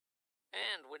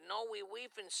And with no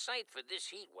relief in sight for this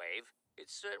heat wave, it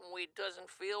certainly doesn't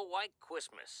feel like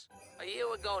Christmas. A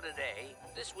year ago today,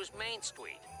 this was Main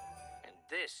Street. And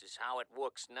this is how it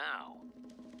looks now.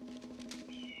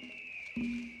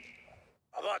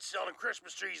 I thought selling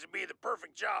Christmas trees would be the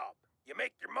perfect job. You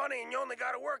make your money and you only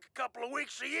gotta work a couple of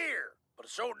weeks a year. But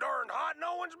it's so darn hot,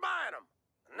 no one's buying them.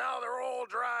 And now they're all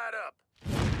dried up.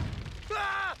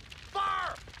 Ah!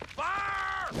 Fire!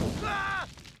 Fire! Ah!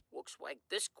 Looks like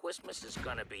this Christmas is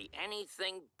gonna be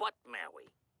anything but merry.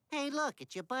 Hey, look,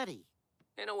 it's your buddy.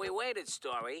 In a related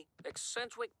story,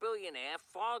 eccentric billionaire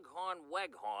Foghorn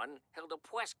Leghorn held a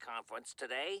press conference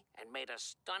today and made a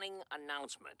stunning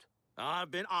announcement.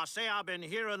 I've been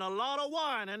hearing a lot of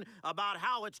whining about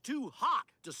how it's too hot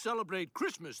to celebrate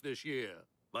Christmas this year.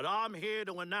 But I'm here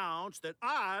to announce that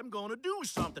I'm gonna do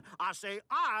something.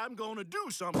 I'm gonna do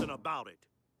something about it.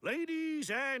 Ladies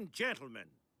and gentlemen,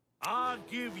 I'll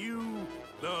give you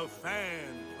the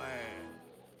fan plan.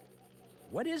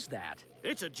 What is that?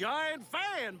 It's a giant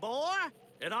fan, boy.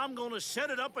 And I'm gonna set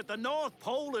it up at the North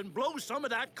Pole and blow some of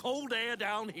that cold air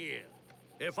down here.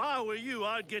 If I were you,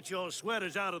 I'd get your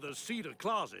sweaters out of the cedar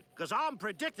closet. Because I'm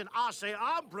predicting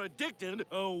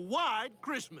a white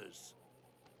Christmas.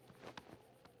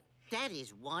 That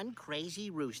is one crazy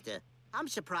rooster. I'm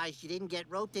surprised you didn't get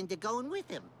roped into going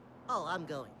with him. Oh, I'm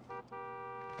going.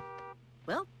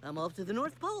 Well, I'm off to the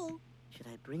North Pole. Should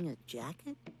I bring a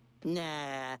jacket?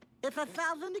 Nah, it's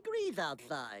 1,000 degrees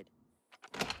outside.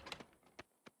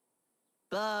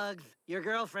 Bugs, your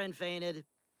girlfriend fainted.